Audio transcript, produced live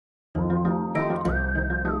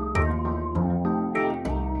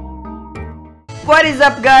What is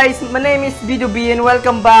up, guys? My name is B2B and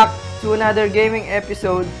welcome back to another gaming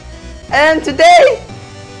episode. And today,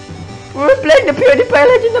 we're playing the PewDiePie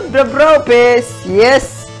Legend of the Brofist.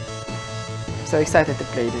 Yes! I'm so excited to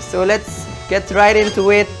play this. So let's get right into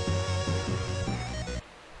it.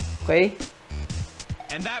 Okay.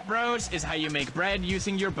 And that, bros, is how you make bread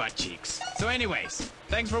using your butt cheeks. So anyways,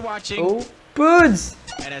 thanks for watching. Oh, Poods!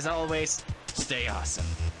 And as always, stay awesome.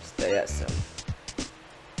 Stay awesome.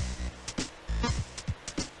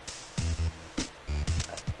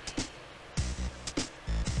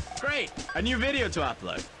 Great! A new video to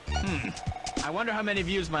upload. I wonder how many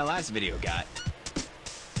views my last video got.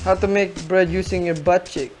 How to make bread using your butt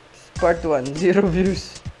cheeks. Part 1. 0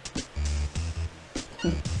 views.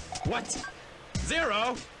 What?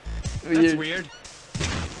 0? Weird. That's weird.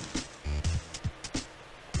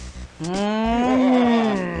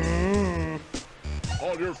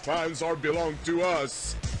 All your fans are belong to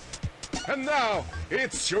us. And now,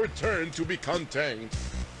 it's your turn to be contained.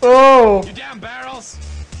 Oh! You damn barrels!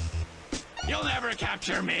 You'll never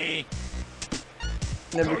capture me!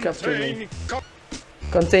 Never capture me.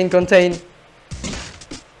 Contain, Contain.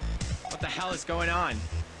 What the hell is going on?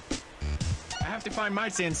 I have to find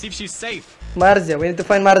Marcy and see if she's safe. Marzia, we need to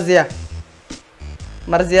find Marzia.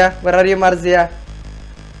 Marzia, where are you, Marzia?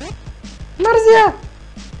 Marzia!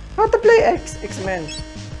 How to play X-Men?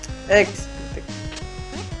 X.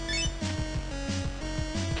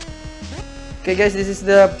 Okay, guys, this is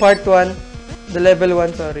the part 1. The level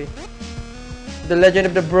 1, sorry. The Legend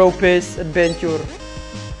of the Brofist adventure.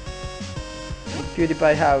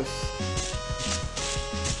 PewDiePie house.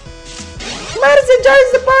 Marzia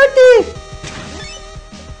joins the party!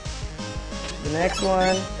 The next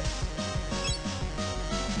one.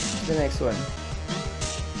 The next one.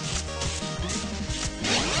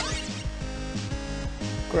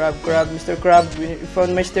 Crab, Mr. Crab. We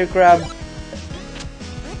found Mr. Crab.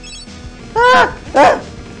 Ah! Ah!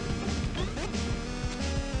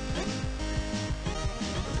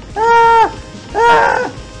 Ah!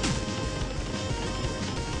 Ah!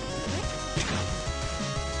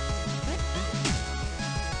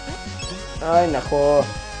 Ay, nako.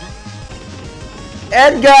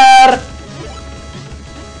 Edgar!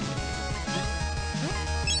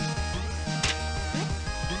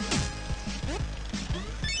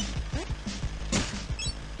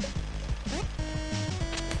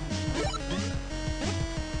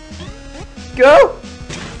 Go!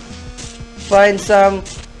 Find some...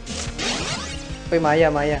 Uy,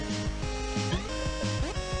 Maya. Maya!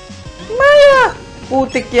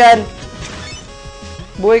 Putik yan!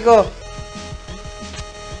 Buhay ko!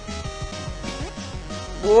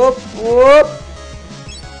 Whoop! Whoop!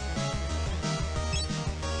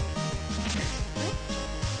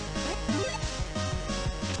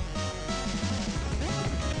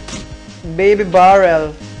 Baby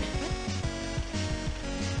barrel.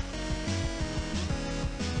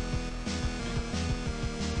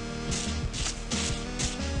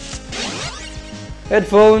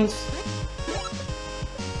 Headphones.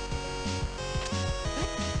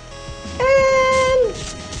 And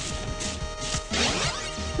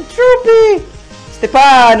the trophy.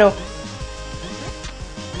 Stefano.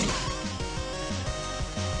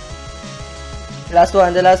 The last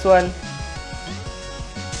one.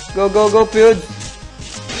 Go, Pewd.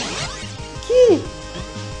 Key.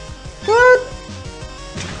 What?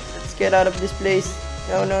 Let's get out of this place.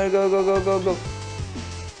 No, go.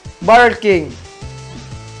 Barrel King.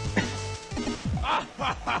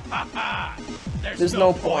 There's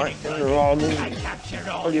no point in rolling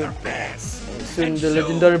all your bets. Soon the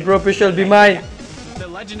legendary Brofist shall be mine. The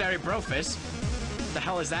legendary Brofist? What the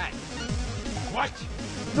hell is that? What?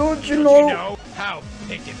 Don't you know? How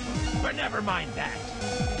pitiful. But never mind that.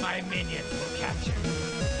 My minions will capture me.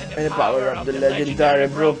 And the power of the legendary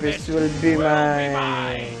Brofist will be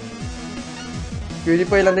mine.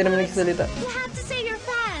 PewDiePie lang din naman nagsasalita. You have to save your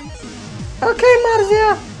fans. Okay,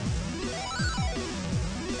 Marzia.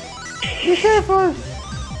 Be careful.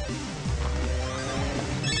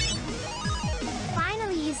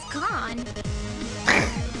 Finally, he's gone.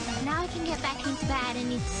 Now I can get back into bed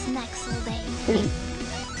and eat snacks all day.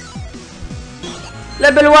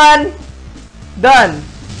 Level 1 done.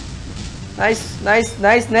 Nice.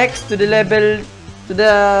 Next to the level 2.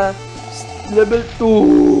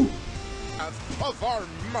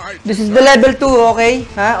 This is the level 2, okay?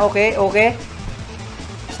 Okay.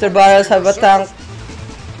 Mr. Barrels have a tank.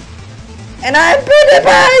 And I'm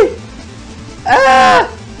PewDiePie! Ah!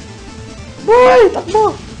 Boy!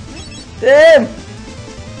 Takbo! Damn!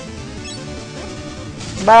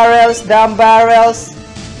 Barrels, damn barrels!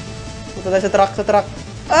 Punta tayo sa truck,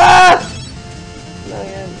 Ah! Lang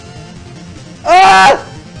yan. Ah!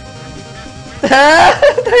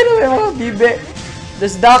 Tayo na may mga bibe.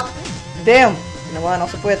 There's duck. Damn. Tinamaan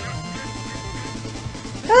ako sa puwet.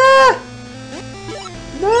 Ah!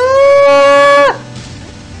 No!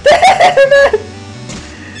 Damn it!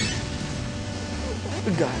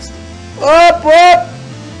 Gas. Up! Up!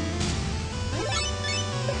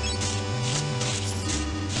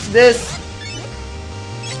 What's this?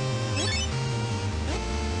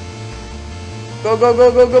 Go, go,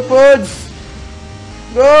 go, go, go, Puds!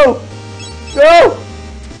 Go! Go!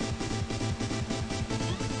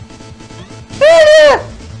 Ah!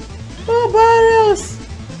 Oh, barrels!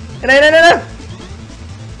 Na!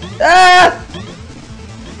 Ah!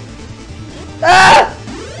 Ah!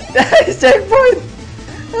 Nice checkpoint!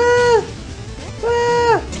 Ah!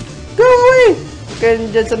 Ah! Go away! Okay,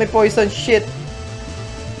 dyan sa may poison shit.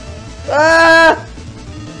 Ah!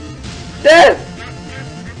 There!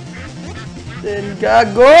 Then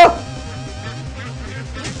gago!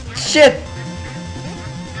 Shit!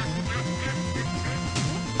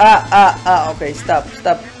 Okay, stop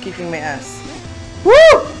kicking my ass.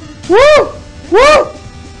 Woo! Woo! Woo!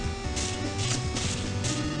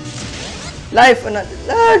 Life,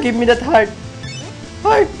 give me that heart.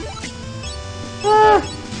 Heart! Ah!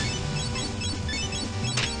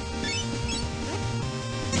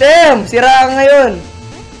 Damn! Sira ka ngayon!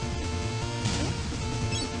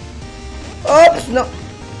 Oops! No!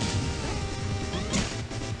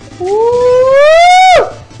 Woo!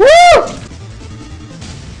 Woo!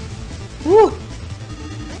 Woo!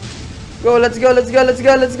 Go, let's go, let's go, let's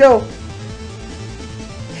go, let's go!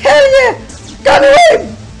 Hell yeah! Kami wave!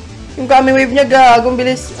 Yung kami wave niya, gagong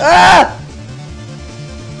bilis. Ah!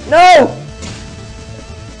 No!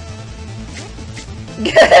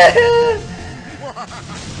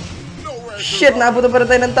 Shit, naabot pa rin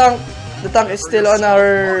tayo ng tank. The tank is still on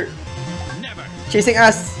our... chasing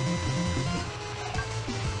us.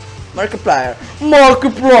 Markiplier.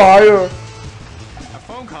 Markiplier! A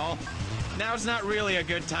phone call? Now's not really a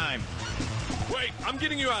good time. Wait, I'm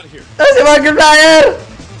getting you out of here. Ah, si Markiplier!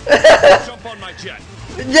 Jump on my jet.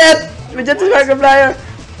 Jet! May jet si Markiplier.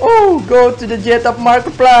 Oh, go to the jet of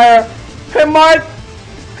Markiplier. Hey, Mark!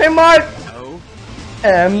 Hey, Mark! Oh?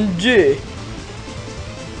 MG.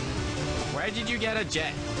 Where did you get a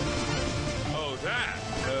jet? Oh, that.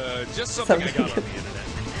 Just something I got on the internet.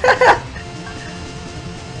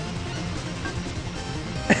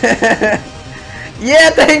 Yeah,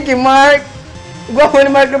 thank you, Mark. Gwapo ni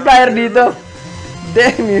Markiplier dito.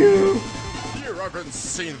 Damn you. You haven't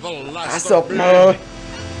seen the last Asok of me. mo.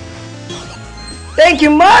 Thank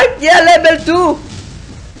you, Mark. Yeah, level 2.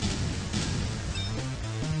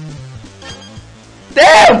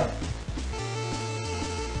 Damn!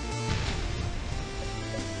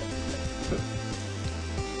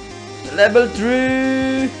 Level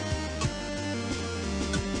 3.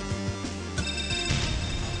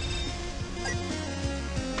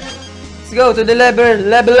 Let's go to the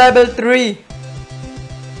level 3.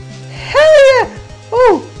 Hell yeah!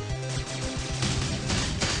 Oh!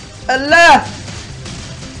 Allah!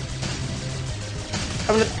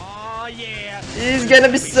 Oh yeah. It's gonna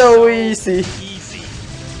be so easy. Easy.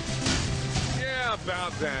 Yeah,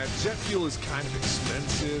 about that. Jet fuel is kind of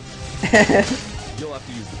expensive. You'll have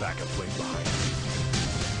to use the backup plane behind you.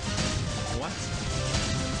 What?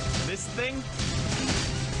 This thing?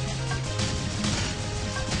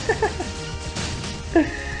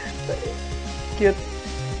 Cute.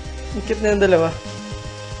 Ang cute na yung dalawa.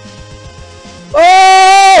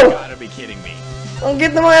 Oh! Gotta be kidding me. Ang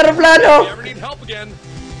cute ng mga aeroplano! You ever need help again?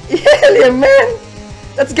 Hell yeah, man!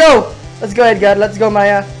 Let's go! Let's go, Edgar. Let's go,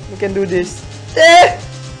 Maya. We can do this. Eh!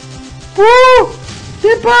 Woo!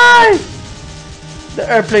 Goodbye! The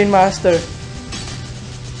airplane master.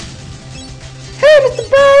 Hey, Mr.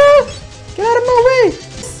 Barrow! Get out of my way!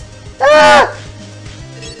 Ah!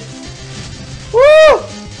 Woo!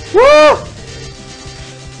 Woo!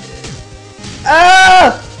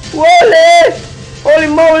 Ah! Wally! Holy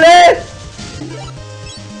moly!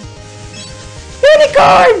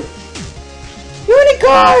 Unicorn!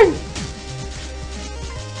 Unicorn!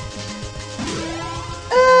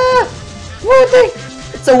 Ah! What?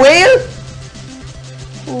 It's a whale?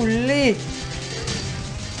 Holy!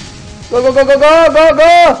 Go, go, go, go, go, go,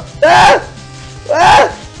 go! Ah! Ah!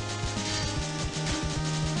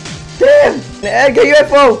 Damn! Edgar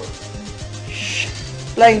UFO! Shh!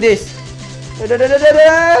 Flying this. Da, da, da, da, da,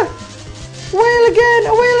 da. Whale again!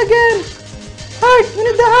 A whale again! Heart! We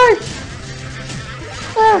need the heart!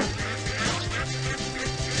 Ah!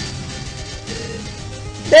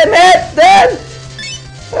 Damn it! Damn!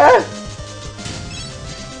 Ah!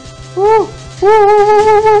 Woo! Woo! Woo!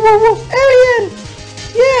 Woo! Woo! Woo! Alien!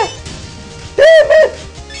 Yeah!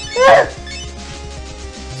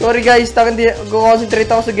 Sorry guys, hindi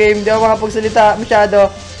concentrate ako sa game. Hindi ako makapagsalita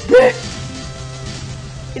masyado.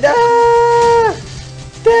 Ida!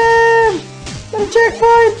 Damn! Damn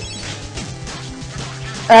checkpoint!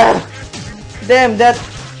 Damn, that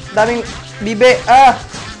daming bibe.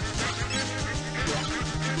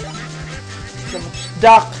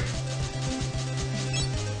 Duck.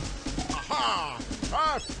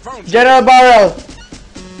 General Barrel.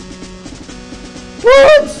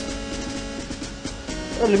 Woods!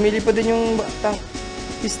 Oh, lumilipad din yung tank.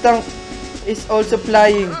 His tank is also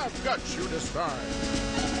flying. I've got you this time.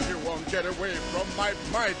 You won't get away from my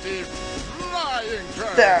mighty flying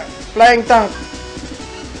tank. There, flying tank.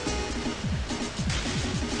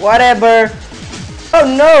 Whatever. Oh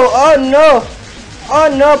no! Oh no! Oh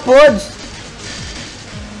no, Pods!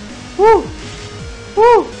 Woo!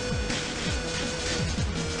 Woo!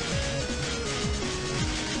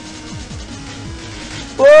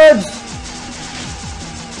 Pods!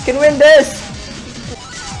 Can win this!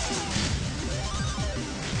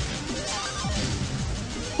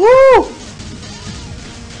 Woo!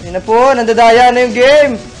 Ayun na po, nandadaya na yung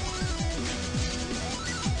game!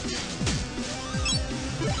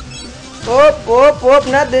 Whoop,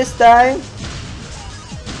 not this time!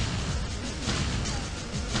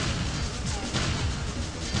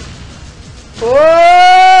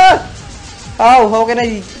 Oh! How can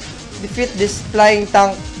I defeat this flying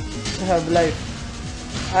tank? I don't have life.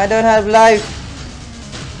 I don't have life.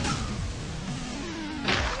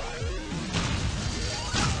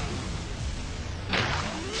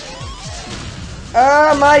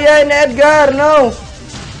 Maya and Edgar, no!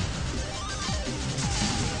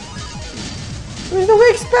 Where's the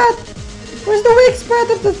weak spot? Where's the weak spot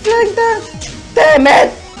of the flying tank? Damn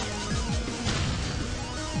it!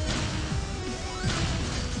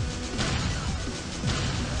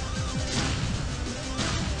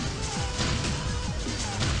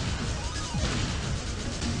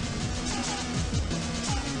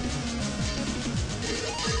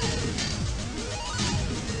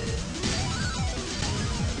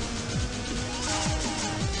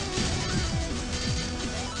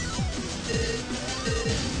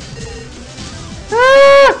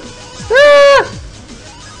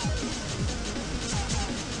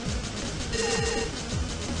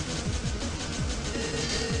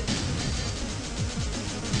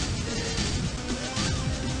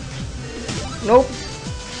 Nope.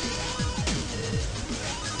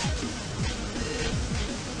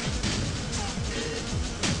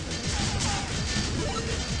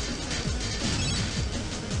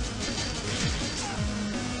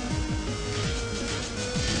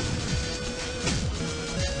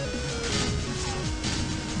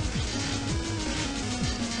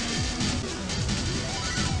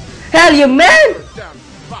 Hell, you man! Damn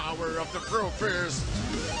power of the Brofist.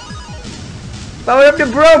 Power of the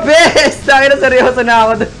Brofist! Sakin na seryoso na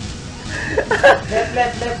ako dun.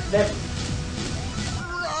 Left.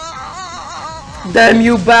 Damn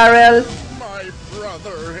you, Barrel! My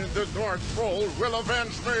brother in the North Pole will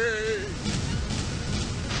avenge me.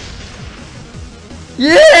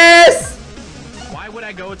 Yes! Why would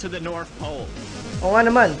I go to the North Pole? Oo nga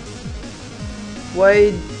naman.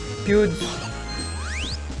 Why feuds?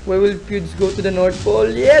 Why will feuds go to the North Pole?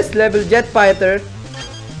 Yes! Level jet fighter.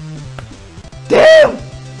 Damn!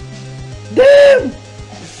 Damn!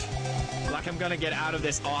 Like I'm gonna get out of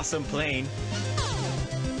this awesome plane.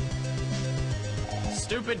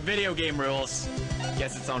 Stupid video game rules.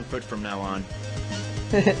 Guess it's on foot from now on.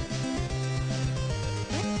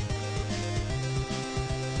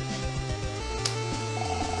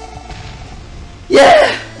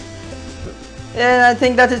 Yeah! And I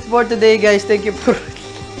think that is for today, guys. Thank you for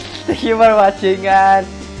watching, and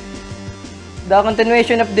the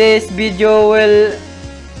continuation of this video will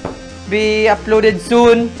be uploaded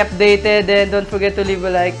soon. Updated, and don't forget to leave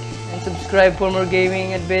a like and subscribe for more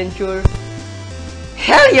gaming adventure.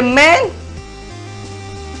 Hell yeah, man!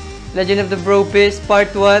 Legend of the Brofist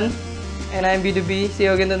Part 1, and I'm B2B. See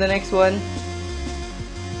you again on the next one.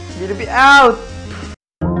 B2B out!